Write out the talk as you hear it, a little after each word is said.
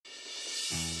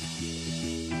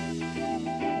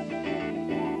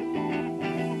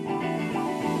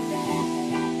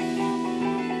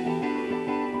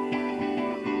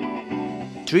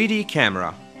3D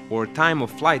camera or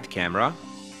time-of-flight camera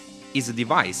is a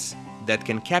device that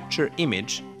can capture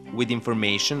image with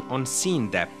information on scene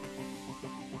depth.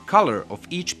 Color of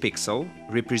each pixel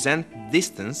represent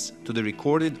distance to the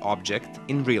recorded object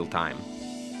in real time.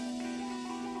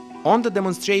 On the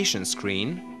demonstration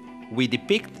screen, we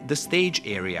depict the stage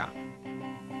area.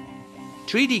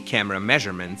 3D camera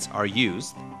measurements are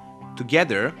used,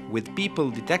 together with people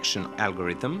detection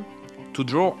algorithm, to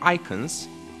draw icons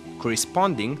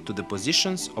corresponding to the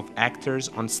positions of actors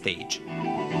on stage.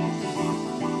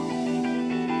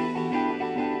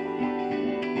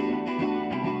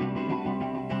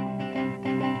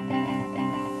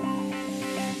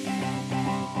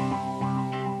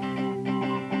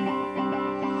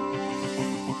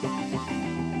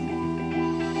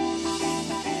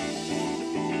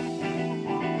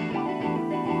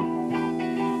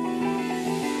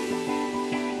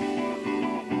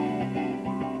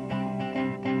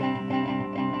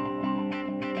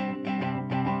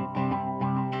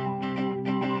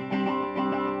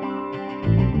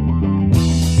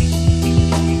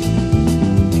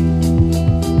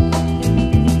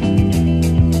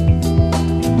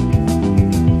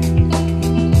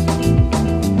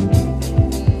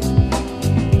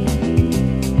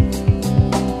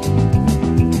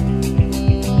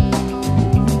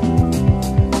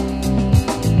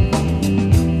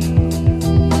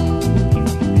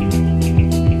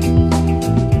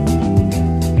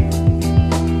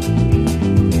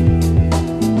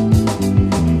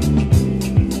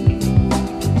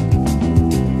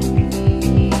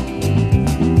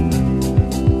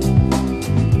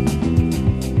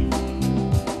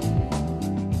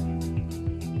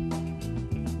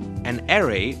 An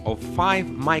array of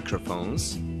 5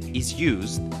 microphones is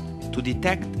used to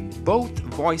detect both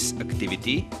voice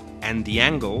activity and the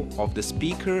angle of the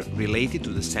speaker related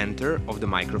to the center of the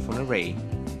microphone array.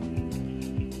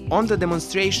 On the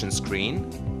demonstration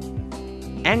screen,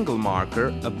 angle marker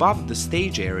above the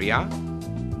stage area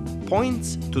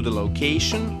points to the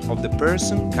location of the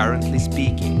person currently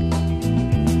speaking.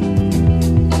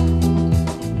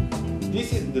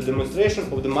 This is the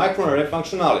demonstration of the microphone array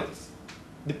functionalities.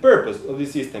 The purpose of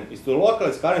this system is to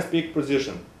localize current speaker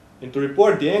position and to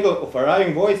report the angle of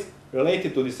arriving voice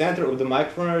related to the center of the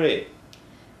microphone array.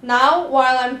 Now,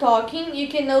 while I'm talking, you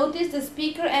can notice the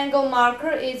speaker angle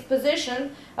marker is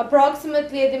positioned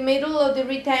approximately at the middle of the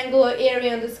rectangular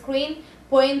area on the screen,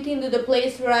 pointing to the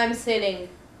place where I'm sitting.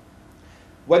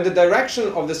 When the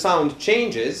direction of the sound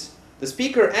changes, the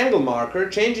speaker angle marker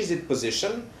changes its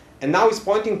position and now is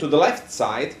pointing to the left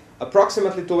side,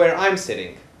 approximately to where I'm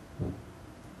sitting.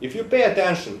 If you pay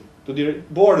attention to the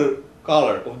border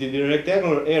color of the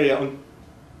rectangular area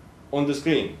on the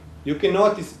screen, you can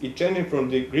notice it changing from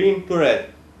the green to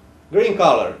red. Green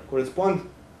color corresponds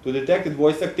to detected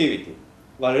voice activity,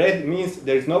 while red means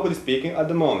there is nobody speaking at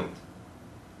the moment.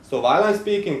 So while I'm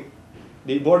speaking,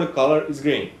 the border color is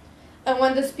green. And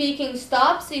when the speaking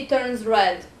stops, it turns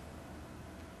red.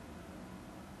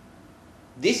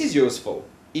 This is useful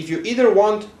if you either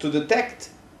want to detect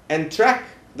and track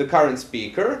the current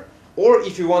speaker, or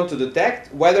if you want to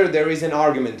detect whether there is an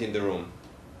argument in the room.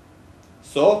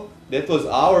 So, that was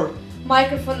our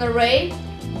microphone array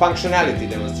functionality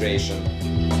demonstration.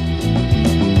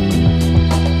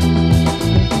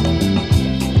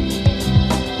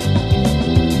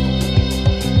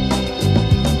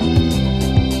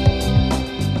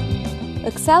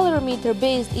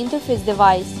 Accelerometer-based interface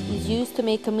device is used to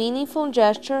make a meaningful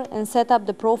gesture and set up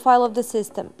the profile of the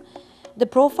system. The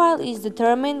profile is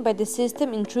determined by the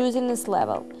system intrusiveness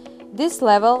level. This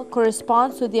level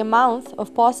corresponds to the amount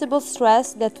of possible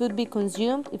stress that would be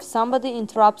consumed if somebody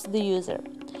interrupts the user.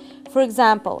 For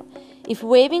example, if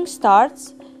waving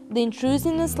starts, the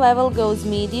intrusiveness level goes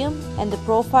medium and the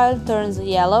profile turns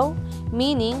yellow,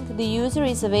 meaning the user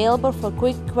is available for a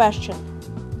quick question.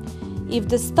 If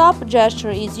the stop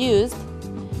gesture is used,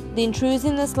 the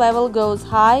intrusiveness level goes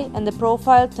high and the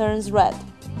profile turns red.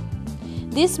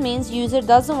 This means user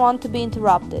doesn't want to be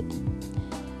interrupted.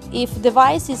 If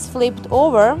device is flipped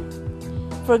over,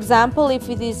 for example if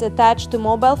it is attached to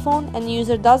mobile phone and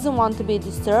user doesn't want to be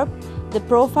disturbed, the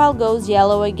profile goes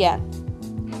yellow again.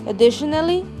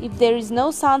 Additionally, if there is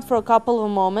no sound for a couple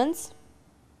of moments,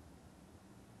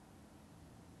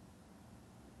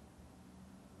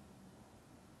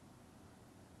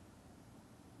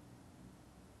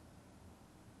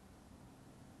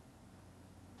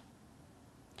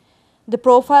 the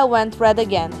profile went red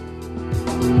again.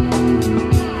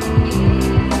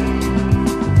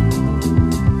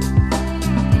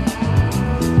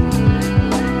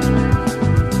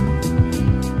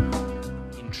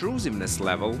 Intrusiveness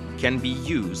level can be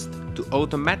used to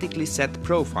automatically set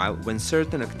profile when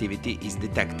certain activity is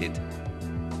detected.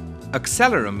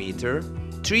 Accelerometer,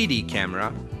 3D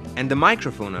camera, and the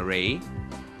microphone array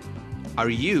are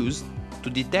used to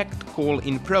detect call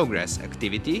in progress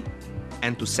activity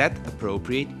and to set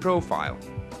appropriate profile.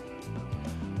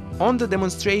 On the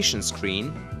demonstration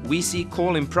screen, we see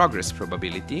call in progress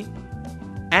probability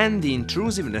and the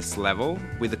intrusiveness level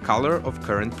with the color of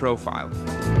current profile.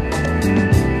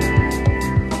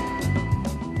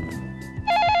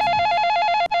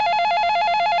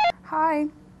 Hi.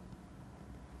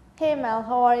 Hey Mel,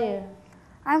 how are you?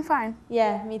 I'm fine.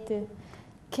 Yeah, me too.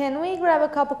 Can we grab a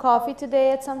cup of coffee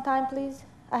today at some time, please?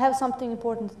 I have something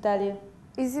important to tell you.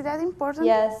 Is it that important?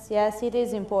 Yes, it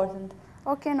is important.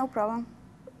 Okay, no problem.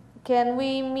 Can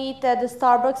we meet at the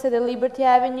Starbucks at the Liberty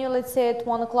Avenue, let's say at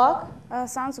 1 o'clock?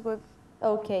 Sounds good.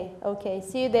 Okay.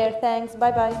 See you there. Thanks.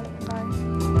 Bye-bye. Bye.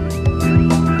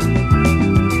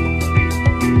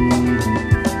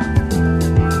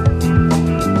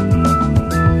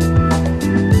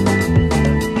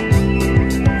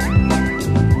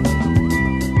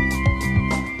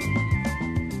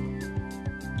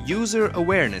 User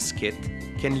Awareness Kit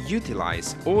can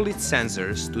utilize all its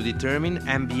sensors to determine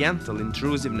ambiental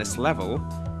intrusiveness level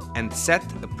and set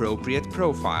appropriate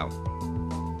profile.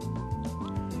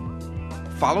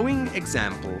 Following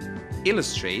example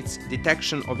illustrates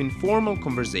detection of informal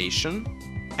conversation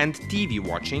and TV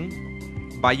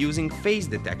watching by using face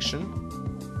detection,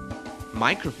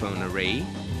 microphone array,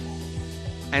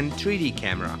 and 3D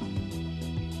camera.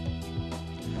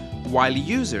 While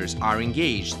users are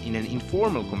engaged in an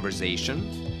informal conversation,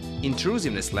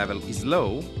 intrusiveness level is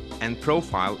low and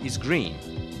profile is green.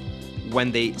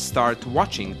 When they start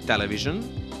watching television,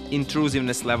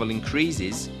 intrusiveness level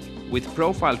increases, with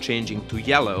profile changing to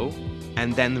yellow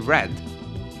and then red,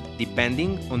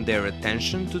 depending on their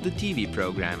attention to the TV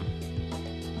program.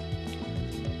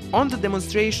 On the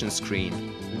demonstration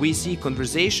screen, we see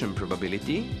conversation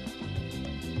probability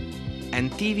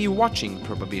and TV watching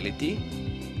probability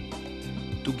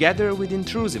together with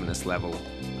intrusiveness level.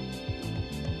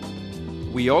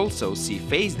 We also see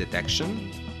phase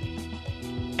detection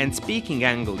and speaking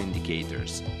angle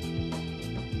indicators.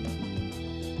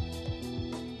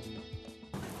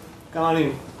 Come on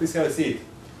in, please have a seat.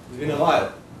 It's been a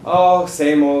while. Oh,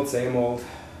 same old, same old.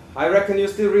 I reckon you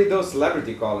still read those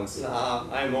celebrity columns. Nah,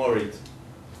 I'm worried.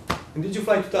 And did you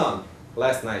fly to town?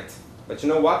 Last night. But you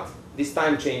know what? This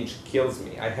time change kills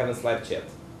me. I haven't slept yet.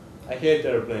 I hate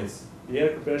airplanes. The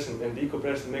air compression and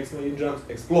decompression makes my eardrums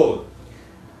explode.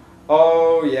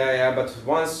 Oh, yeah, but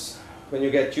once when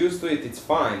you get used to it, it's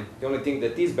fine. The only thing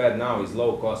that is bad now is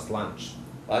low-cost lunch.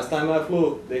 Last time I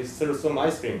flew, they served some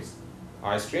ice creams.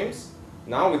 Ice creams?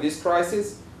 Now with this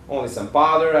crisis, only some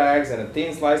powdered eggs and a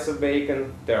thin slice of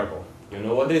bacon. Terrible. You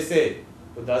know what they say,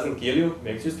 what doesn't kill you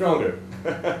makes you stronger.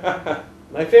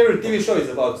 My favorite TV show is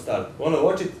about to start. Wanna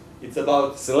watch it? It's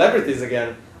about celebrities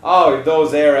again. Oh, if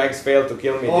those air eggs fail to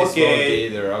kill me, this won't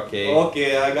either, okay.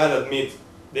 Okay, I gotta admit,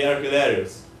 they are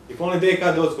hilarious. If only they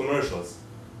cut those commercials.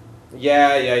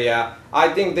 Yeah. I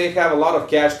think they have a lot of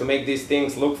cash to make these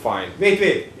things look fine. Wait,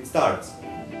 it starts.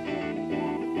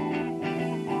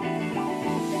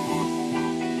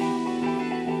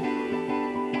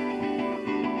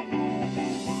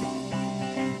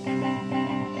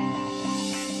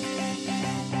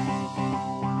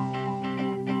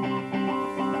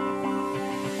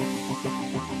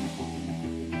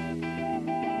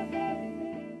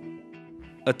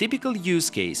 A typical use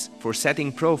case for setting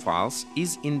profiles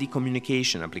is in the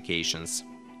communication applications.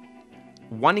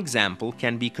 One example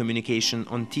can be communication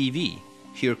on TV,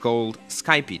 here called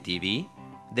Skype TV,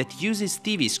 that uses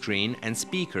TV screen and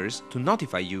speakers to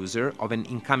notify user of an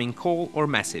incoming call or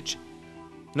message.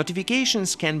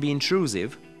 Notifications can be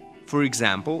intrusive, for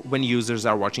example, when users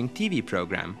are watching TV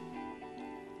program.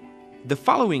 The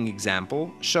following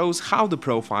example shows how the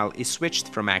profile is switched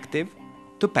from active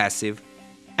to passive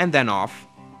and then off,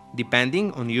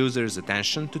 depending on user's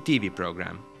attention to TV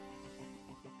program.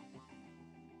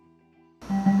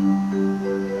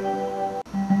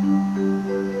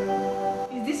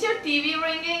 Is this your TV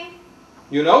ringing?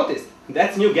 You noticed?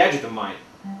 That's a new gadget of mine.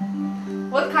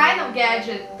 What kind of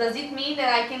gadget? Does it mean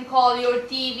that I can call your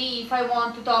TV if I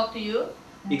want to talk to you?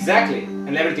 Exactly.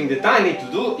 And everything that I need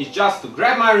to do is just to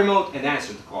grab my remote and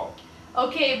answer the call.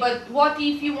 Okay, but what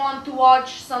if you want to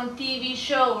watch some TV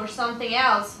show or something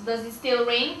else? Does it still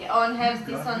ring and have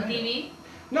this on TV?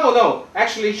 No.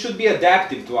 Actually, it should be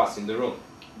adaptive to us in the room.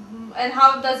 And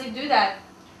how does it do that?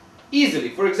 Easily.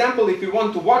 For example, if you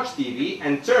want to watch TV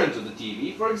and turn to the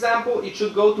TV, for example, it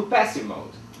should go to passive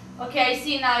mode. Okay, I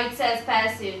see now it says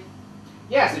passive.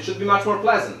 Yes, it should be much more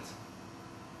pleasant.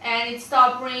 and it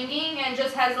stopped ringing and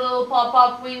just has a little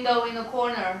pop-up window in the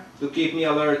corner. To keep me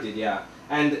alerted, yeah.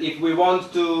 And if we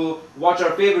want to watch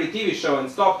our favorite TV show and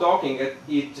stop talking,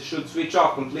 it should switch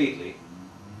off completely.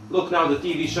 Look, now the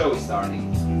TV show is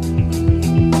starting.